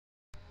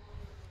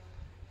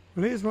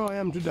Well, here's where I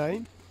am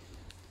today,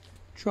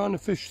 trying to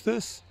fish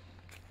this,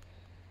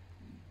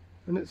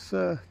 and it's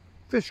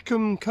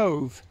Fishcombe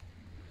Cove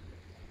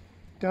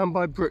down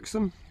by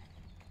Brixham,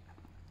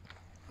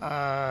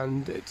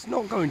 and it's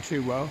not going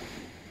too well.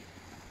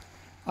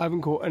 I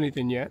haven't caught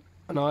anything yet,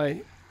 and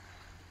I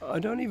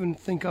don't even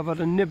think I've had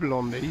a nibble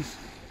on these.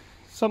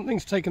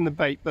 Something's taken the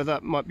bait, but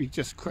that might be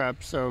just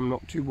crab, so I'm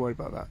not too worried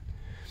about that.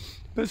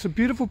 But it's a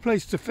beautiful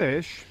place to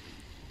fish.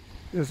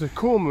 There's a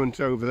cormorant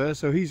over there,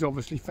 so he's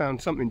obviously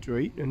found something to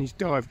eat, and he's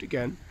dived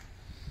again.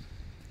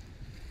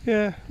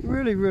 Yeah,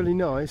 really, really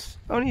nice.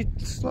 Only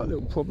slight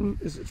little problem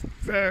is it's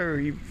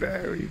very,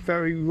 very,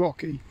 very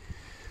rocky.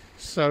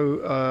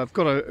 So I've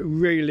got to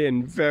reel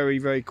in very,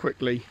 very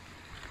quickly.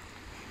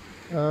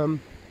 But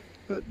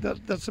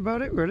that's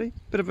about it, really.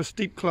 Bit of a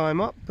steep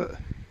climb up, but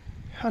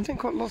I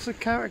think got lots of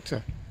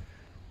character.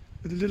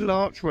 With a little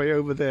archway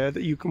over there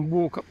that you can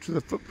walk up to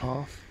the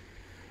footpath,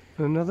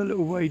 and another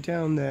little way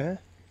down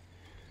there.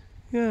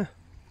 Yeah,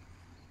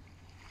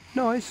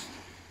 nice.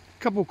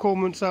 Couple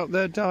cormorants out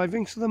there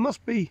diving, so there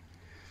must be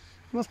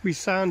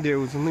sand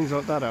eels and things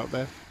like that out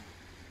there.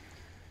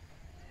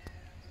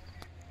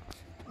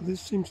 This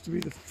seems to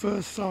be the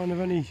first sign of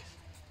any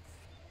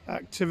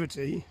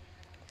activity.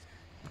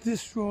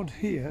 This rod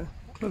here,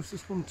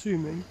 closest one to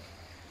me,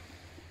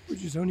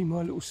 which is only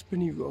my little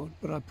spinny rod,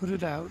 but I put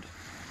it out.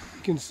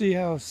 You can see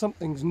how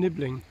something's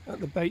nibbling at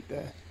the bait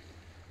there.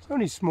 It's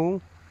only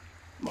small,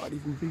 might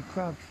even be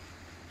crabs.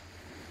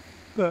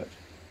 But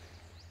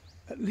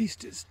at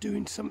least it's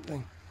doing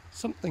something.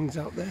 Something's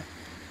out there.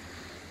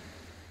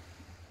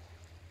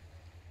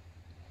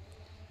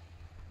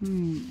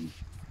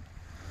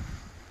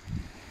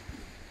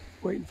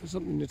 Waiting for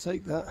something to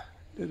take that.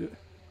 Did it?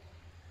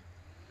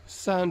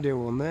 Sand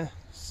eel on there,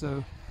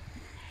 so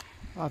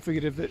I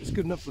figured if it's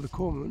good enough for the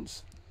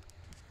cormorants,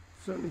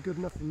 certainly good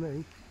enough for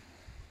me.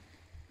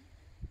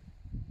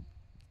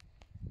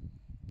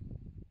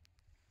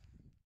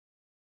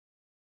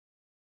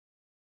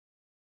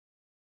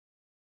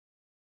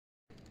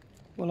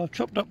 Well, I've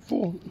chopped up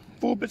four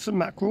bits of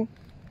mackerel,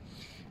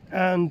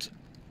 and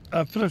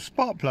I've put a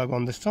spark plug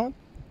on this time,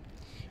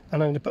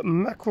 and I'm going to put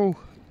mackerel,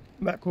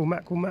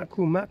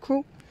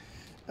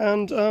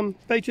 and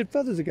baited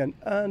feathers again,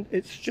 and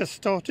it's just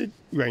started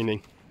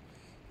raining.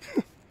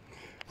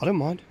 I don't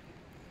mind.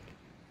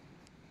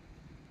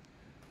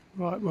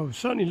 Right, well, it's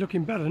certainly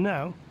looking better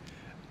now.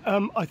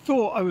 I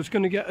thought I was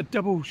going to get a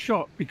double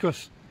shot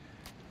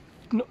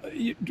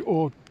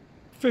or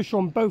fish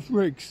on both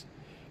rigs,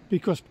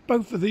 because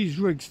both of these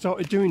rigs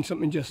started doing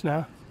something just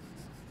now.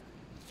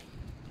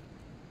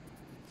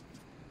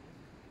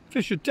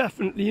 Fish are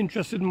definitely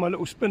interested in my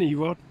little spinny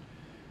rod,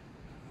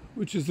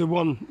 which is the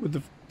one with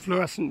the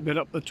fluorescent bit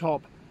up the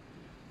top.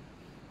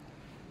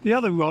 The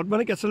other rod,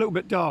 when it gets a little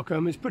bit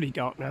darker, it's pretty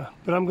dark now,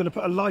 but I'm going to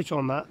put a light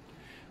on that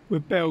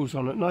with bells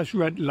on it, nice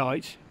red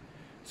light,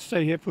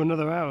 stay here for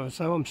another hour,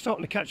 so I'm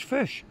starting to catch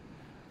fish.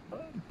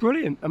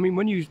 Brilliant. I mean,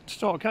 when you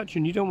start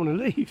catching, you don't want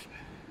to leave.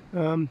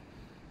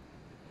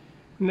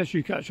 Unless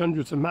you catch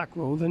hundreds of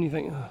mackerel, then you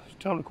think, oh, it's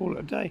time to call it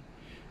a day.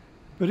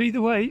 But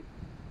either way,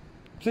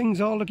 things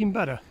are looking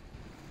better.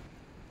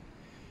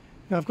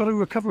 Now I've got a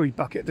recovery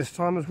bucket this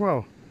time as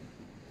well,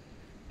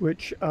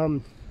 which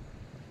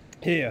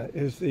here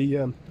is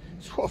the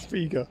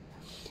Swafiga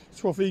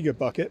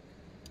bucket,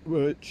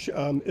 which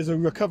is a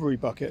recovery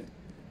bucket.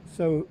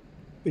 So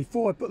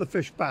before I put the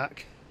fish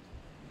back,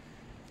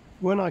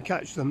 when I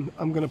catch them,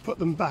 I'm going to put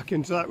them back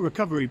into that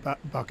recovery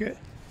bucket,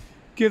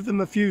 give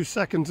them a few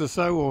seconds or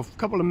so, or a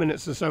couple of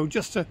minutes or so,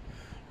 just to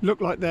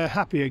look like they're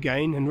happy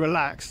again and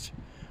relaxed,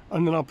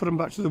 and then I'll put them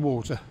back to the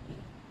water.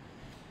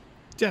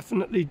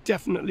 Definitely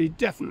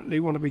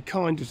want to be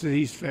kinder to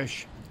these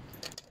fish.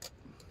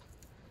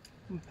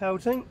 I'm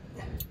pouting.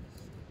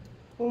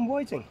 I'm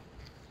waiting.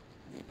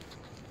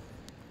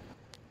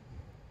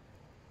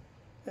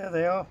 There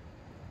they are,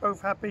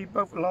 both happy,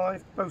 both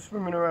alive, both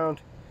swimming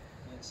around.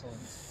 Excellent.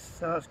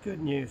 So that's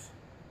good news.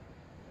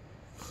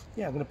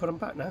 Yeah, I'm going to put them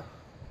back now.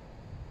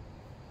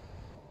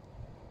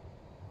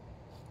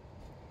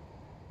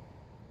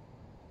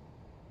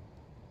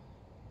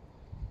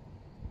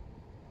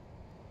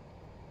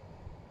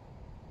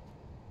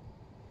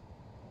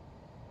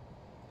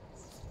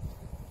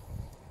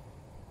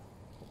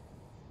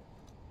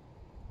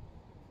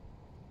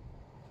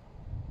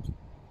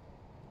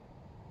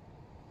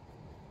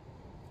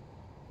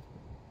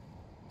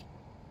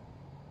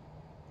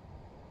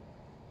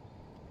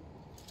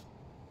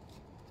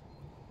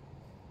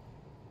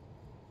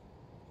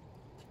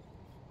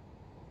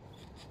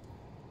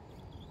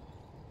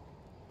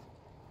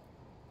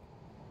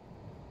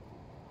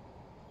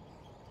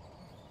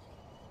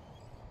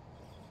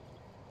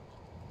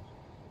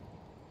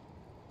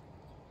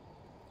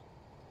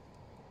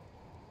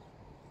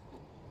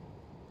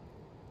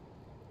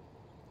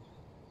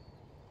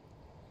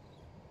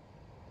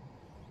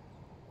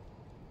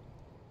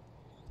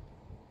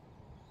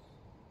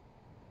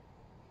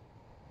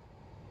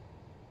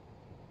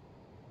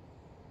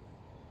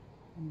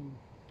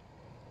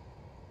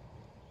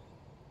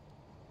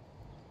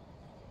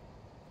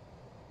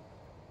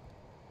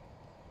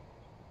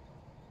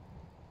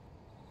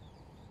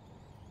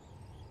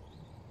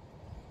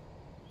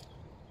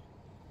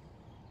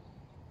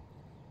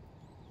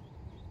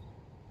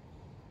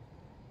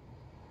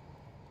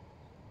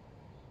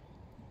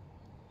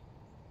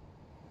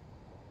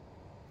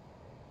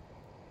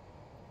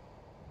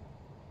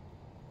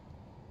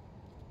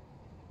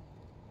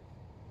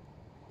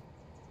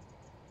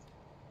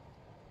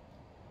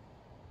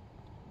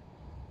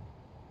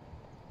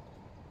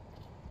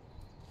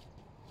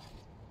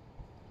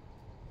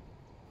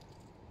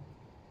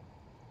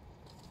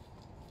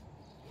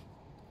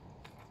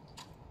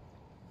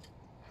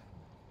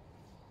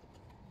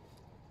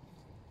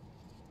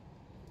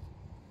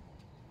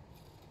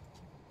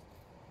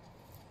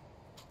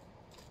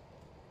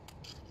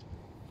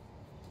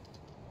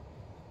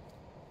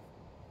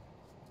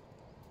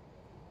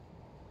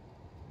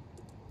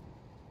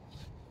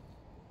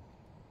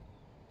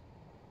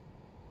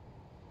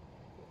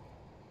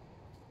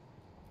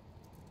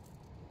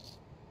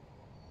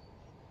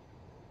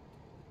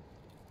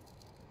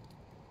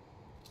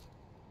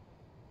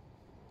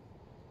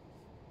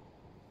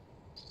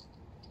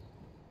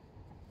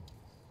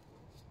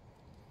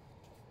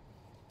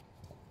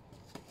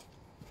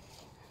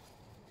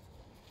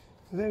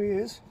 There he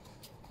is.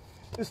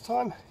 This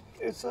time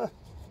it's a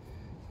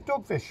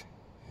dogfish.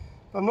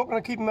 But I'm not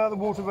going to keep him out of the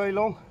water very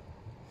long.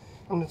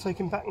 I'm going to take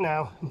him back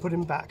now and put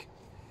him back.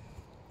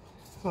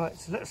 Right,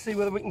 so let's see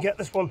whether we can get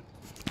this one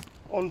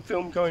on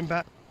film going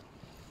back.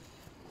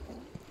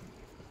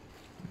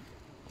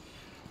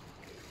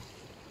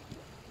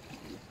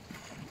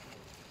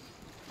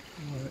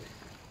 Right.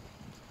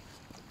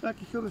 Back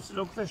you go, Mr.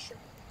 Dogfish.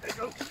 There you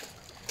go.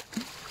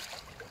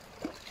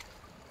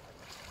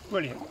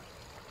 Brilliant.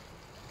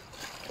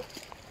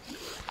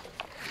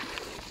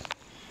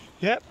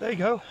 Yep, there you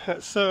go.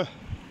 That's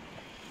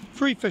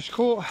 3 fish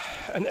caught,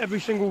 and every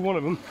single one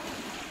of them.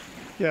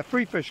 Yeah,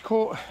 3 fish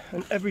caught,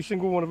 and every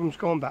single one of them's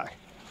gone back.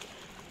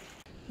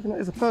 And that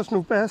is a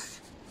personal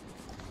best.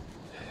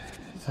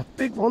 It's a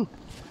big one.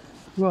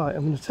 Right,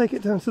 I'm going to take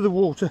it down to the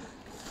water.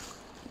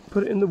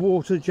 Put it in the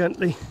water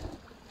gently.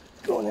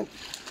 Go on in.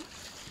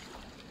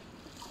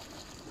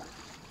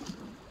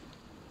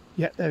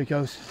 Yeah, there he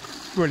goes.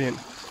 Brilliant.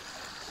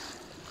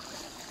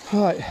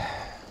 Right.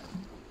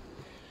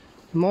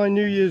 My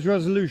New Year's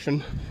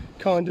resolution,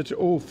 kinder to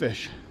all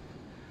fish.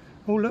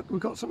 Oh look, we've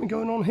got something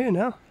going on here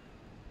now.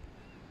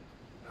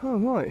 Oh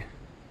right.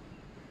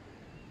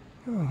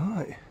 Oh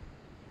right.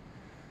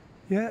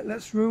 Yeah,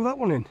 let's reel that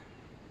one in.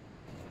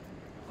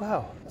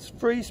 Wow, that's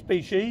 3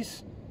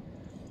 species.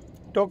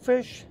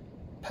 Dogfish,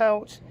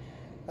 pout,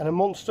 and a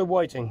monster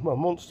whiting. Well,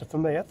 monster for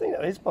me. I think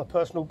that is my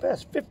personal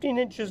best. 15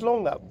 inches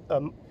long, that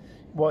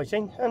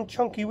whiting, and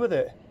chunky with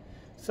it.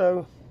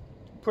 So,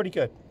 pretty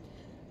good.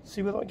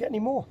 See whether I get any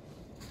more.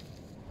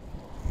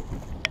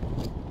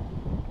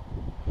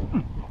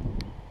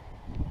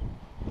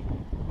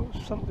 Oh,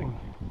 something.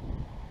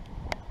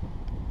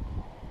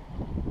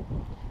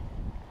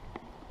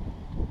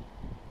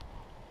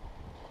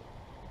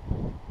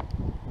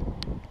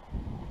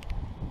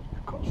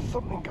 Got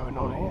something going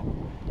on here.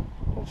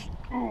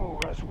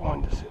 Let's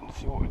wind this in and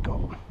see what we've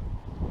got.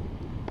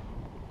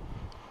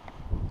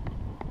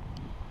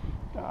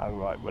 Ah,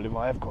 right, well, if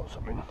I have got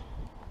something,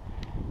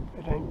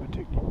 it ain't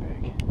particularly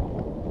big.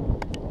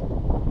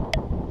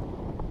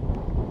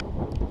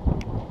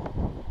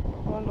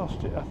 I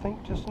lost it, I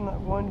think, just in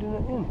that winding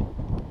it in.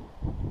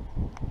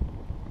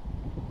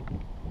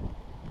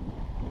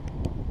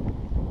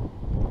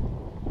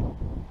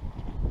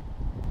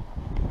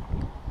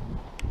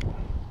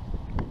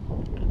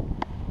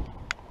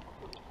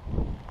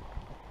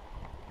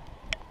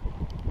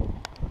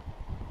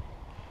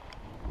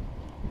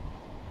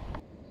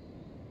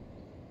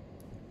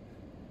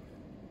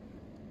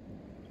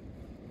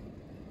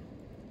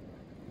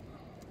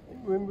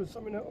 With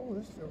something else. Oh,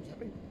 this feels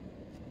heavy.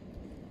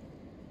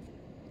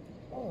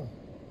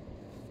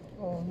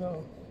 Oh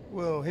no.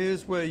 Well,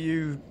 here's where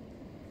you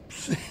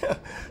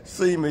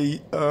see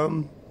me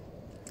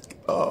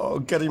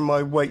getting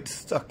my weight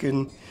stuck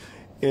in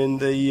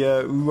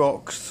the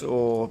rocks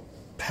or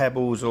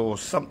pebbles or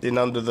something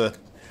on the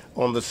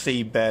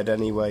seabed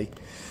anyway.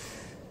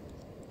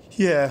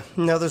 Yeah,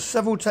 now there's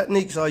several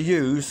techniques I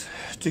use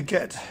to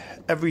get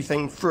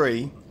everything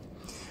free.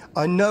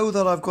 I know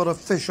that I've got a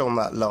fish on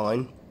that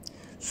line,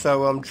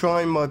 so I'm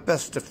trying my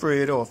best to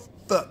free it off,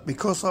 but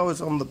because I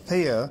was on the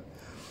pier,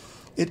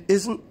 it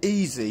isn't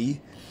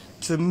easy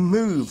to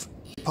move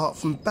apart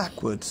from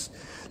backwards.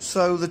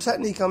 So the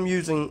technique I'm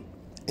using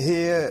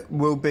here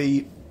will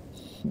be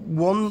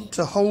 1,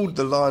 to hold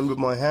the line with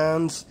my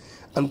hands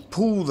and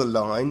pull the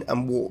line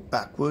and walk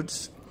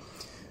backwards.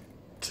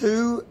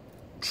 2,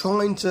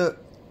 trying to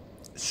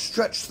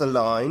stretch the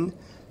line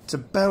to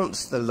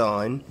bounce the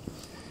line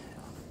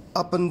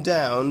up and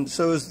down,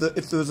 so as that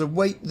if there's a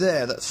weight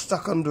there that's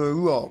stuck under a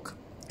rock,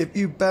 if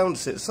you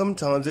bounce it,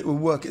 sometimes it will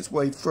work its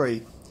way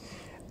free.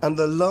 And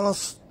the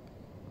last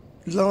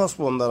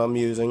one that I'm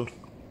using,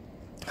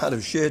 out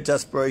of sheer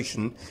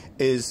desperation,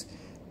 is,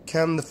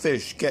 can the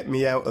fish get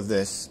me out of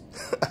this?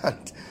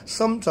 And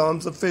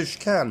sometimes the fish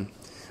can.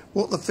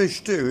 What the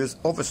fish do is,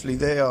 obviously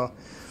they are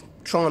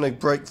trying to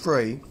break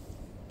free,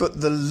 but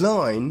the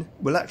line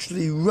will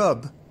actually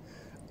rub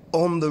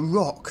on the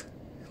rock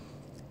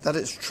that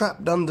it's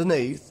trapped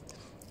underneath,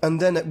 and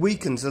then it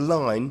weakens the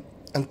line,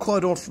 and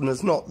quite often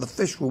as not the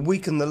fish will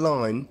weaken the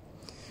line,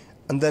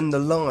 and then the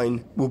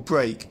line will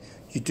break.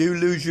 You do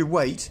lose your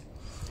weight,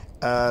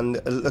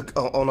 and look,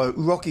 on a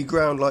rocky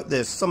ground like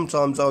this,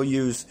 sometimes I'll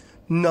use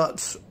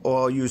nuts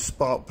or I'll use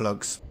spark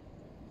plugs.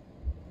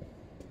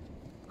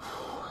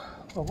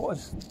 Well,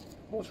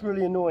 what's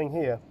really annoying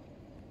here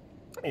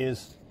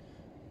is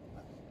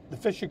the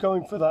fish are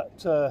going for that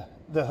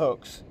the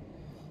hooks.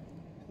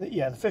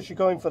 Yeah, the fish are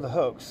going for the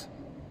hooks,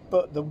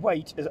 but the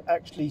weight is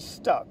actually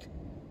stuck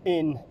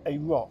in a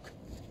rock.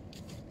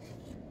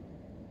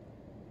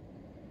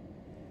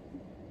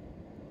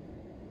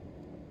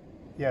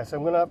 Yeah, so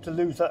I'm going to have to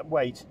lose that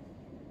weight.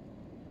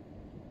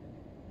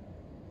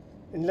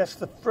 Unless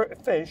the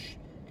fish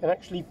can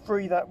actually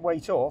free that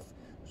weight off.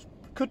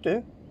 Could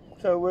do,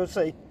 so we'll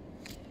see.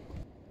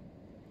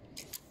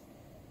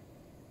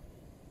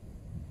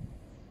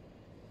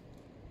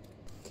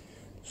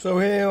 So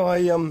here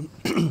I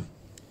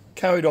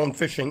carried on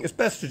fishing. It's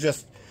best to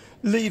just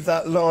leave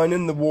that line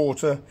in the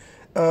water.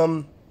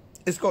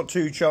 It's got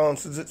two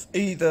chances. It's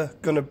either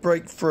going to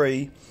break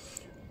free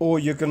or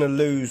you're going to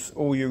lose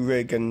all your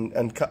rig and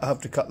have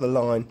to cut the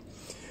line.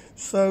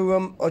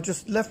 So I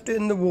just left it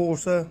in the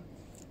water,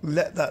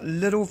 let that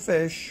little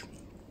fish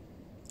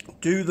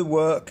do the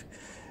work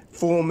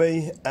for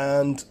me,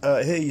 and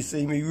here you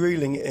see me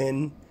reeling it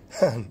in,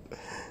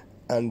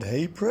 and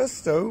hey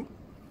presto,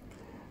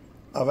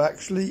 I've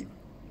actually,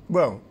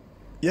 well,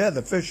 yeah,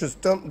 the fish has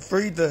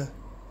freed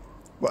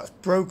it's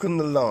broken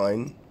the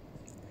line,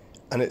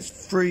 and it's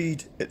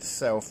freed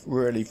itself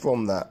really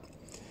from that.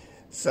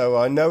 So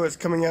I know it's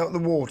coming out of the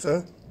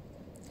water,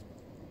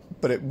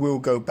 but it will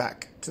go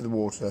back to the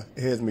water.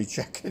 Here's me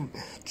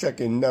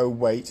checking no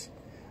weight,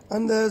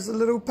 and there's a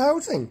little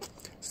pouting.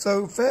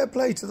 So fair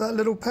play to that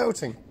little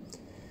pouting.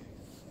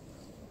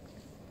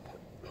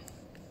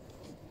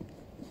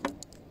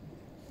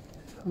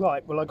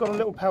 Right, well I got a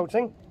little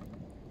pouting.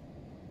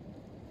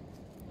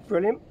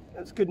 Brilliant,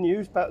 that's good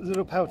news about the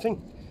little pouting.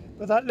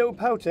 But that little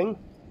pouting,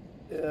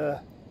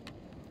 there,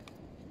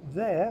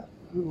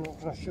 what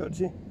can I show it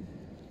to you?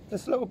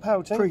 This little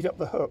pouting freed up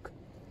the hook.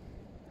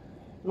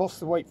 Lost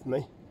the weight for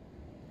me.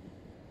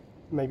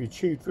 Maybe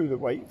chewed through the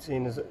weight,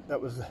 seeing as that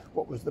was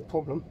what was the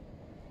problem.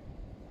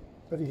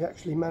 But he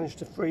actually managed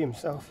to free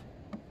himself.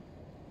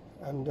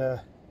 And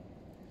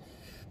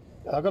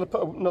I've got to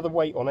put another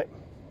weight on it.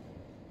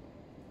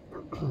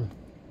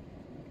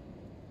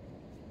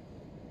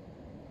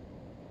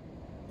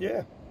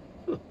 Yeah.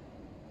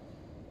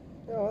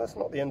 Oh, that's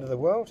not the end of the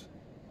world.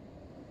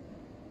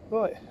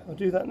 Right, I'll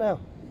do that now.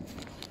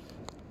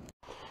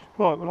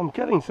 Right, well I'm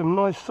getting some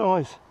nice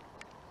size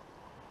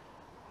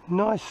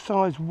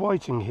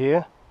whiting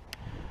here.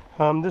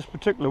 This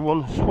particular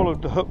one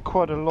swallowed the hook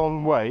quite a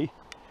long way.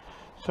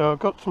 So I've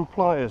got some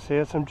pliers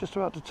here, so I'm just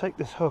about to take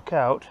this hook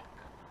out.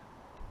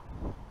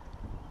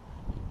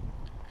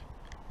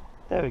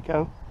 There we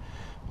go.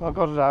 I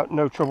got it out,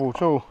 no trouble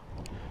at all.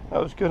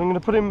 That was good. I'm going to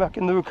put him back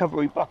in the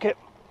recovery bucket.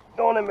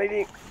 Go on then,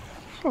 matey.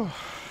 Oh,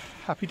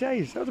 happy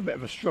days. That was a bit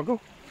of a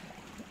struggle.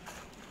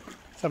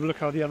 Let's have a look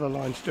how the other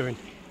line's doing.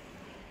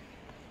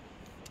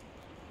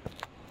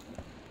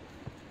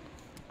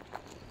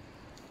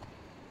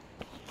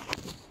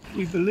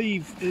 We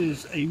believe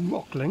is a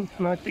rockling,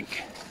 and I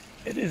think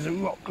it is a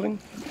rockling,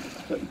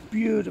 but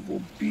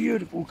beautiful,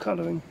 beautiful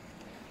colouring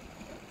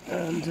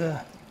and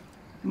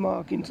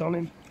markings on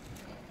him.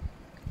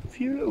 A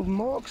few little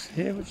marks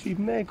here which he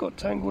may have got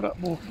tangled up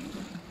or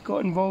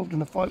got involved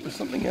in a fight with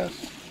something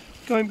else.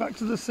 Going back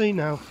to the sea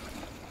now.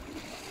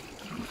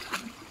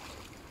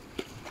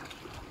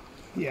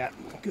 Yeah,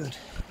 good.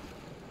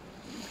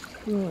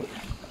 Right.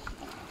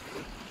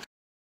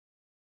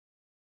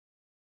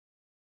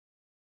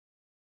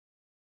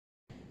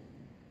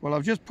 Well,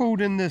 I've just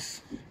pulled in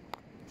this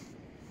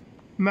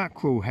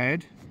mackerel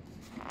head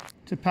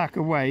to pack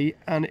away,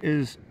 and it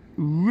is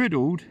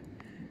riddled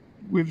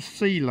with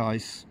sea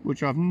lice,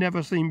 which I've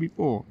never seen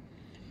before.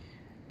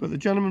 But the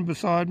gentleman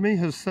beside me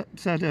has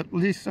said at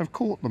least I've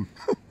caught them.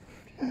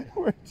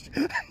 Which,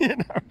 you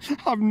know,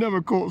 I've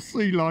never caught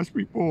sea lice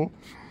before,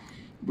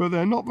 but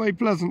they're not very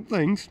pleasant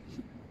things,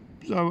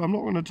 so I'm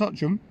not going to touch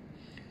them.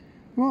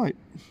 Right,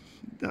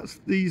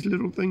 that's these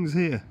little things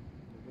here.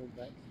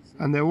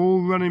 And they're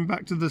all running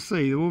back to the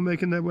sea. They're all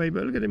making their way,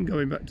 but look at him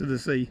going back to the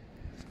sea.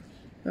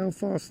 How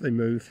fast they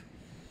move.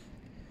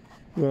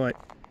 Right.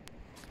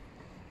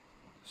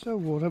 So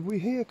what have we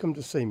here come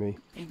to see me?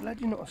 I'm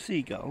glad you're not a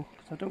seagull,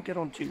 because I don't get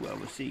on too well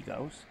with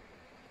seagulls.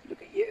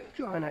 Look at you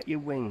drying out your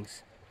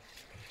wings.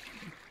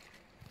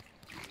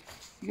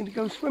 You're going to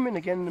go swimming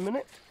again in a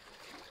minute?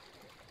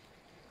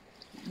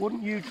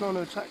 Wasn't you trying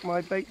to attack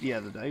my bait the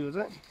other day, was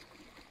it?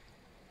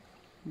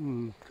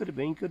 Could have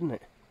been, couldn't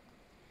it?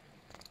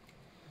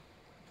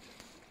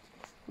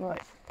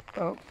 Right,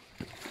 well,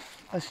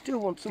 I still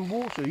want some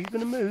water. Are you going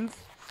to move?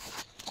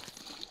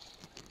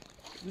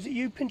 Was it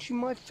you pinching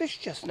my fish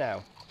just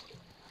now?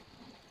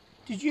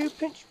 Did you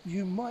pinch?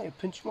 You might have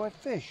pinched my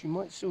fish. You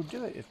might still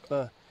do it if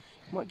you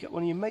might get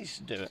one of your mates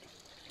to do it.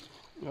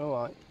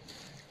 Alright,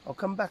 I'll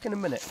come back in a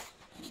minute.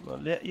 I'll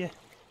let you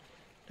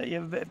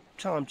have a bit of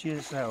time to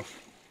yourself.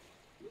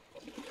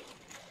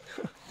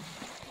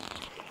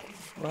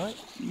 Right,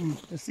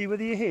 let's see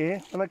whether you're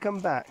here when I come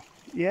back.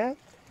 Yeah?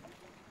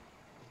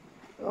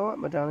 Alright,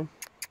 my darling.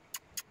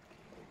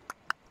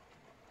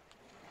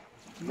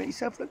 Make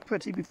yourself look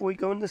pretty before you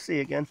go in the sea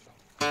again.